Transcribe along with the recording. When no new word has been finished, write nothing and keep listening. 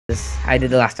I did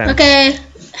the last time. Okay.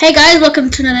 Hey guys, welcome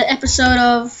to another episode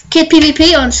of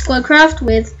KitPvP on Squadcraft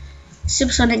with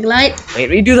Supersoniclight. Wait,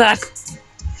 redo that.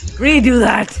 Redo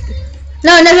that.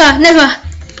 No, never.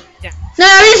 Yeah. No,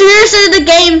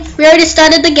 we already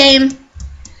started the game.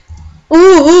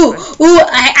 Ooh,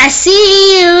 I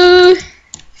see you.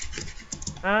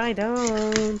 I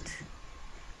don't.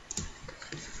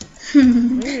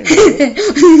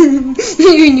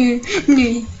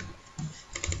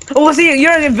 Oh, see,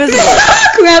 you're invisible.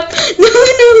 Crap! No.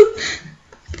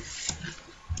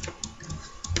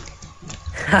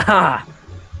 Haha.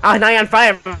 Oh, now you're on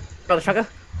fire, motherfucker.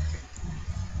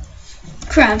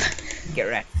 Crap. Get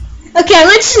wrecked. Okay, I'm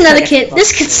gonna choose another kit.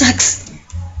 This kit sucks.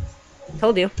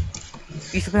 Told you.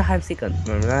 You should put hide sequence.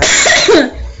 Remember that?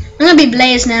 I'm gonna be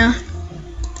Blaze now.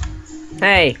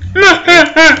 Hey.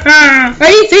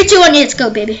 Ready? 3, 2, 1, let's go,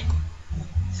 baby.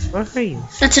 Where are you?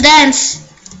 Let's dance.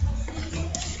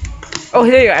 Oh,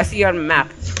 here you are. I see you on the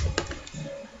map.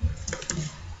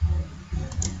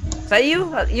 Is that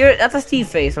you? That's a Steve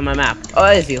face on my map. Oh,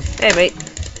 that is you. Hey, mate.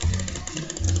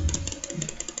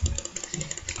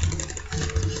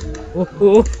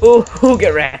 Ooh,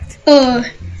 get wrecked. Oh.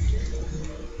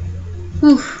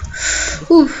 Ooh.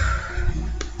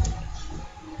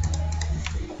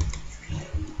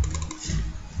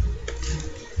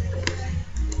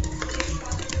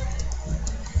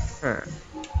 Huh.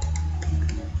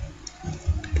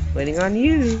 Waiting on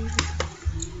you.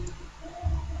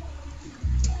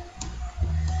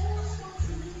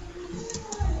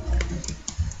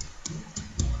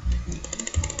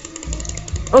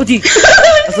 Oh gee,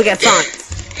 let's look at Sonic.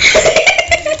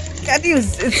 God, dude,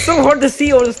 it's so hard to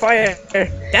see over this fire.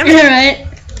 Damn it. Alright.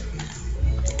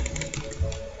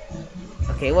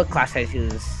 Okay, what class should I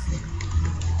choose?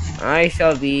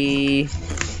 I'll be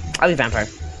vampire.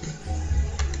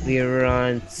 We're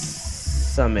on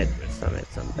summit. Oh,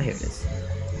 here it is.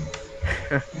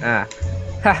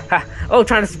 Oh,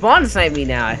 trying to spawn snipe me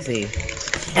now, I see.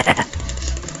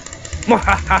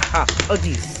 Oh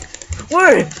jeez.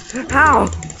 Where? How?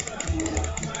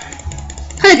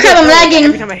 Holy crap, I'm lagging.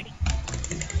 Every time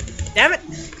Damn it!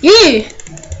 Yeah.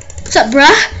 What's up,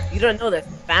 bruh? You don't know that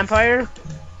vampire?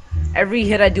 Every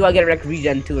hit I do, I get a rec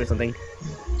regen 2 or something.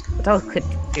 What's all Kit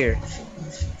clear?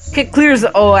 Kit clears.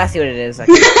 Oh, I see what it is. What's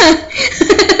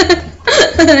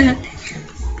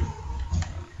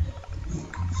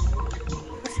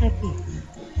that be?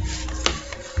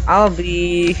 I'll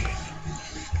be.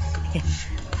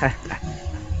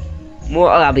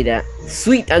 I'll be that.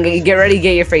 Sweet. I'm gonna get ready to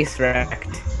get your face wrecked.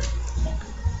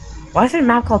 Why is there a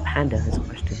map called Panda? Is a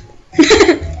question.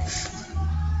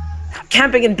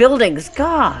 Camping in buildings.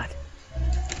 God.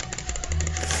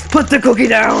 Put the cookie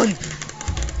down.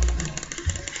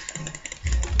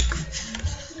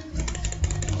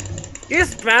 You're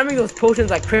spamming those potions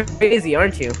like crazy,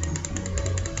 aren't you?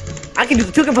 I can do.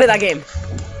 Two can play that game.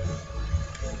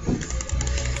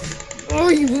 Oh,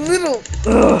 you little.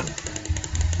 Ugh.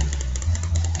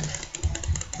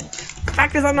 The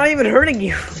fact is, I'm not even hurting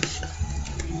you.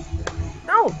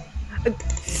 No.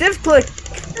 Shift click.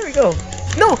 There we go.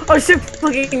 No, I was shift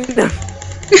clicking them.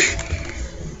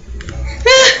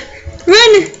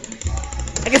 Run.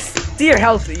 I can see your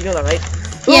health. You know that, right?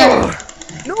 Yeah. Ugh.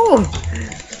 No.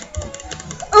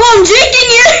 Oh, I'm drinking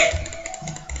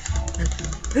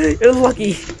you! You're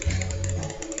lucky.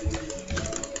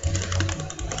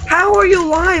 How are you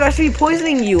alive? I should be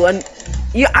poisoning you, and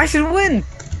I should win.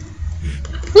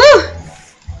 Woo!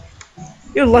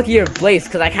 You're lucky you're Blaze,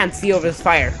 because I can't see over this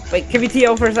fire. Wait, can we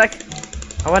TO for a sec?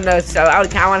 I want to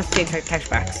change text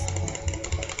backs.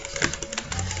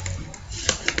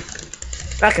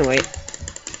 That can wait.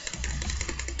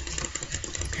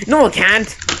 No, it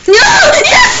can't. No!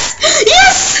 Yes!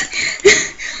 Yes!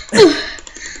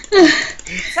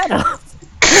 Shut up.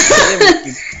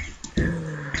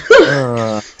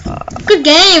 Good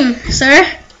game, sir.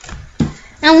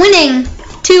 I'm winning.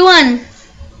 2-1.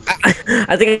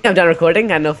 I think I'm done recording.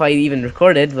 I don't know if I even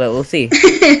recorded, but we'll see.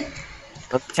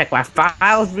 Let's check my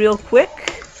files real quick.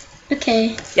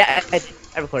 Okay. Yeah,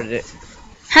 I recorded it.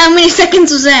 How many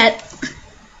seconds was that?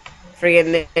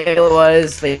 Friggin' it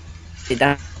was. Wait,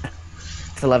 that's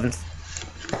 11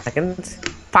 seconds.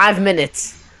 5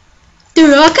 minutes.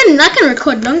 Dude, I can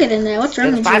record longer than that. What's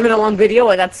wrong with you? 5 minute long video,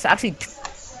 and that's actually.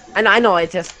 I know. I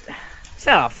just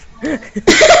shut up.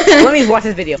 Let me watch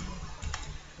this video.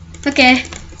 Okay.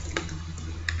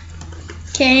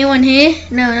 Okay, anyone here?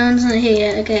 No, no one's not here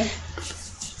yet. Okay.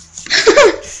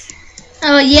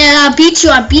 Oh yeah, I beat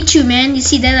you, man. You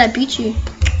see that? I beat you.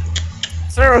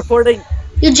 Start recording.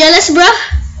 You jealous, bro?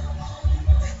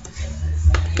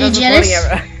 You jealous?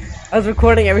 I was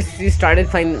recording ever since you started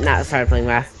playing. Not started playing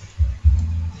math.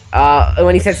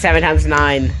 When he said 7 times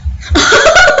 9.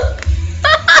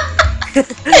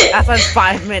 That's like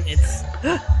 5 minutes.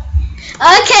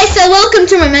 Okay, so welcome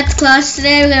to my math class.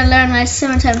 Today we're going to learn my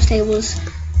 7 times tables.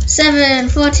 7,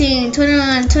 14,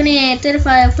 21, 28,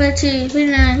 35, 42,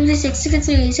 59, 56,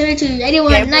 63, 72,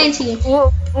 81, Yeah, 90.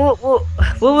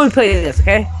 We'll play this,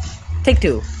 okay? Take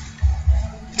 2.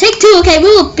 Take 2, okay, we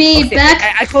will be back.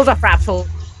 I closed off rap, so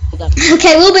hold up.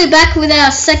 Okay, we'll be back with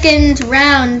our second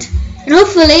round. And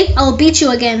hopefully, I will beat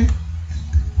you again.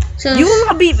 So You will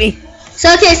not beat me.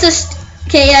 So, okay,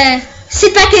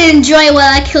 sit back and enjoy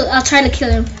while I'll try to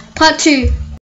kill him. Part 2.